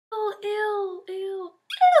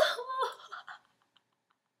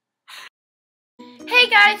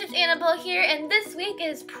guys, it's Annabelle here, and this week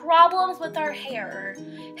is problems with our hair,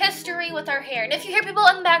 history with our hair. And if you hear people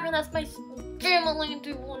in the background, that's my family,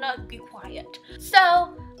 do not be quiet.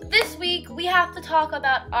 So this week we have to talk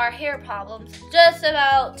about our hair problems, just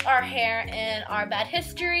about our hair and our bad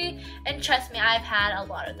history. And trust me, I've had a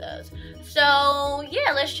lot of those. So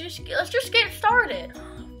yeah, let's just get started.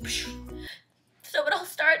 So it all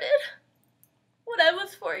started when I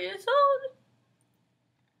was 4 years old.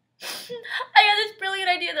 I had this brilliant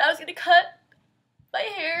idea that I was going to cut my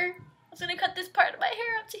hair. I was going to cut this part of my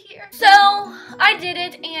hair up to here. So I did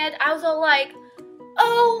it, and I was all like,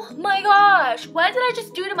 oh my gosh, what did I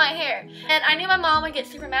just do to my hair? And I knew my mom would get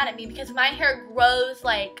super mad at me because my hair grows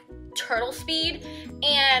like turtle speed,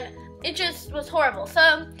 and it just was horrible.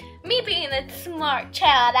 So me being the smart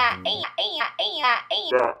child I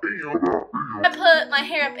put my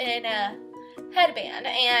hair up in a headband,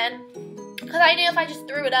 and because I knew if I just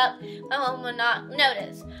threw it up, my mom would not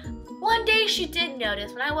notice. One day she did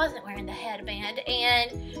notice when I wasn't wearing the headband,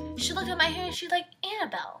 and she looked at my hair and she's like,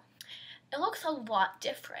 Annabelle, it looks a lot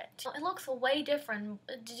different. It looks way different.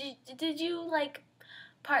 Did you like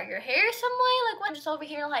part your hair some way? Like, what? Just over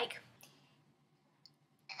here like,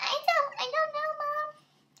 I don't know, Mom.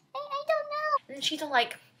 I don't know. And she's all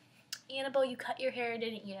like, Annabelle, you cut your hair,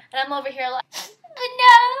 didn't you? And I'm over here like, no,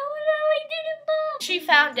 I didn't, Mom. She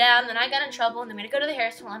found out, and then I got in trouble, and then we had to go to the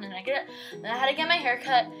hair salon, and then I had to get my hair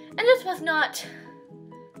cut, and this was not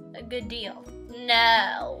a good deal.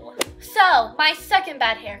 No. So, my second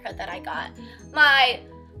bad haircut that I got,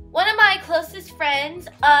 one of my closest friends,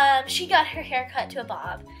 she got her hair cut to a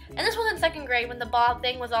bob. And this was in second grade when the bob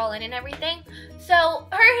thing was all in and everything. So,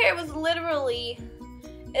 her hair was literally,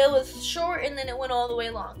 it was short and then it went all the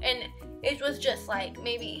way long. And it was just like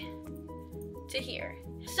maybe to here.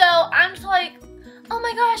 So, I'm just like, oh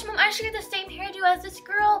my gosh, Mom, I should get the same hairdo as this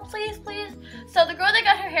girl, please, please. So the girl that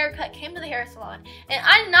got her haircut came to the hair salon, and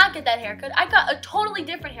I did not get that haircut. I got a totally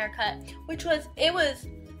different haircut, which was, it was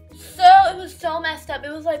so messed up.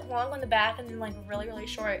 It was like long on the back and then like really, really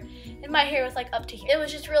short, and my hair was like up to here. It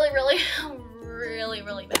was just really, really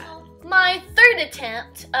bad. My third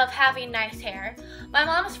attempt of having nice hair, my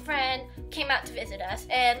mom's friend came out to visit us,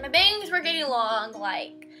 and my bangs were getting long,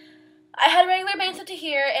 like, I had regular bangs up to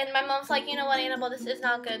here, and my mom's like, you know what, Annabelle, this is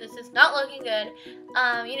not good. This is not looking good.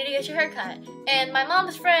 You need to get your hair cut. And my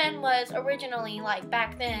mom's friend was originally, like,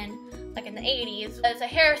 back then, like in the 80s, was a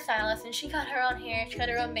hairstylist, and she cut her own hair. She cut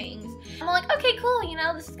her own bangs. I'm like, okay, cool, you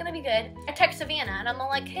know, this is gonna be good. I text Savannah, and I'm all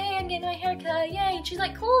like, hey, I'm getting my hair cut, yay. And she's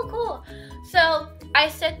like, cool, cool. So I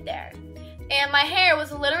sit there, and my hair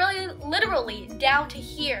was literally down to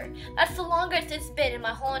here. That's the longest it's been in my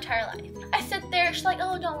whole entire life. I sit there, she's like,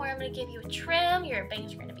 oh, don't worry, I'm gonna give you a trim. Your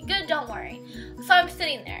bangs are gonna be good, don't worry. So I'm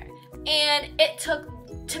sitting there, and it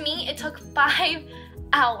took 5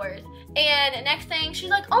 hours. And next thing, she's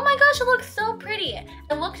like, oh my gosh, it looks so pretty.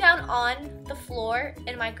 I look down on the floor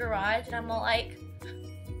in my garage, and I'm all like,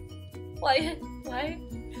 why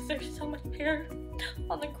is there so much hair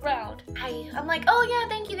on the ground? I'm like, oh yeah,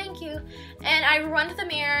 thank you. And I run to the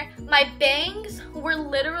mirror. My bangs were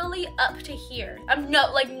literally up to here.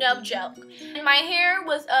 No joke. And my hair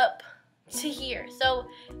was up to here. So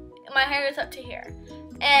my hair is up to here.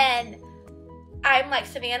 And I'm like,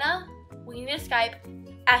 Savannah, we need to Skype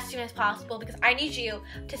as soon as possible because I need you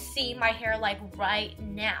to see my hair like right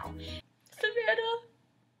now. Savannah,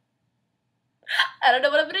 I don't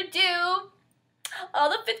know what I'm gonna do. All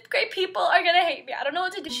the 5th grade people are gonna hate me. I don't know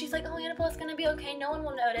what to do. She's like, oh, Annabelle, it's gonna be okay. No one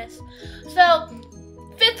will notice. So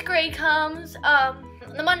 5th grade comes,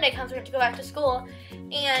 the Monday comes, we have to go back to school,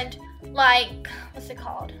 and like, what's it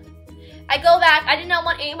called? I go back. I did not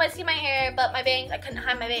want anyone to see my hair, but my bangs, I couldn't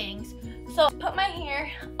hide my bangs. So I put my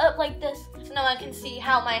hair up like this so no one can see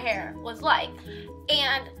how my hair was like.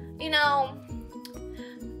 And, you know,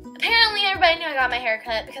 apparently everybody knew I got my hair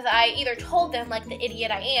cut because I either told them like the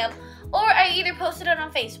idiot I am, or I either posted it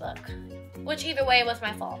on Facebook, which either way was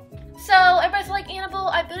my fault. So everybody's like, Annabelle,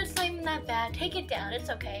 I bet it's not even that bad. Take it down, it's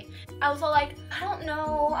okay. I was all like, I don't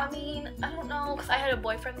know, because I had a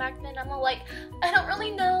boyfriend back then. I'm all like, I don't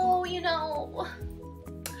really know, you know.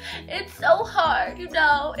 It's so hard, you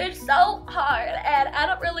know. It's so hard, and I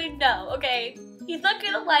don't really know, okay? He's not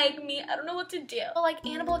gonna like me. I don't know what to do. So like,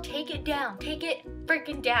 Annabelle, take it down. Take it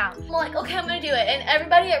freaking down. I'm like, okay, I'm gonna do it. And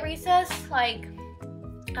everybody at recess, like,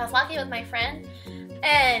 I was walking with my friend,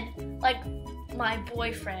 and like my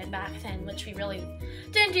boyfriend back then, which we really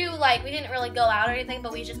didn't do, like, we didn't really go out or anything,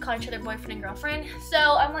 but we just called each other boyfriend and girlfriend. So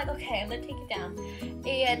I'm like, okay, I'm gonna take it down.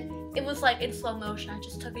 And it was like in slow motion. I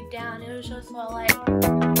just took it down. It was just all like,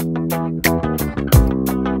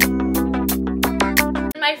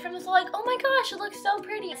 My friend was like, oh my gosh, it looks so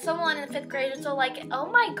pretty. Someone in 5th grade was so like, oh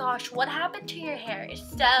my gosh, what happened to your hair? It's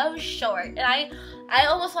so short. And I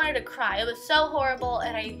almost wanted to cry. It was so horrible,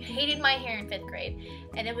 and I hated my hair in 5th grade,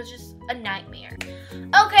 and it was just a nightmare.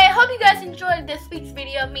 Okay, I hope you guys enjoyed this week's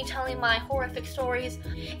video of me telling my horrific stories.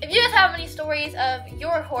 If you guys have any stories of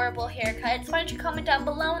your horrible haircuts, why don't you comment down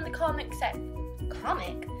below in the comment section.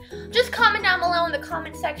 Just comment down below in the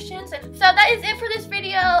comment sections. And so that is it for this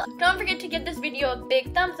video. Don't forget to give this video a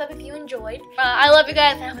big thumbs up if you enjoyed. I love you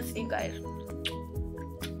guys, and I will see you guys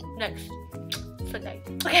next Sunday.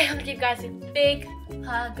 Okay, I'm gonna give you guys a big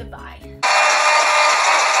hug. Goodbye. Drop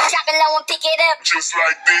it low and pick it up just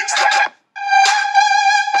like this.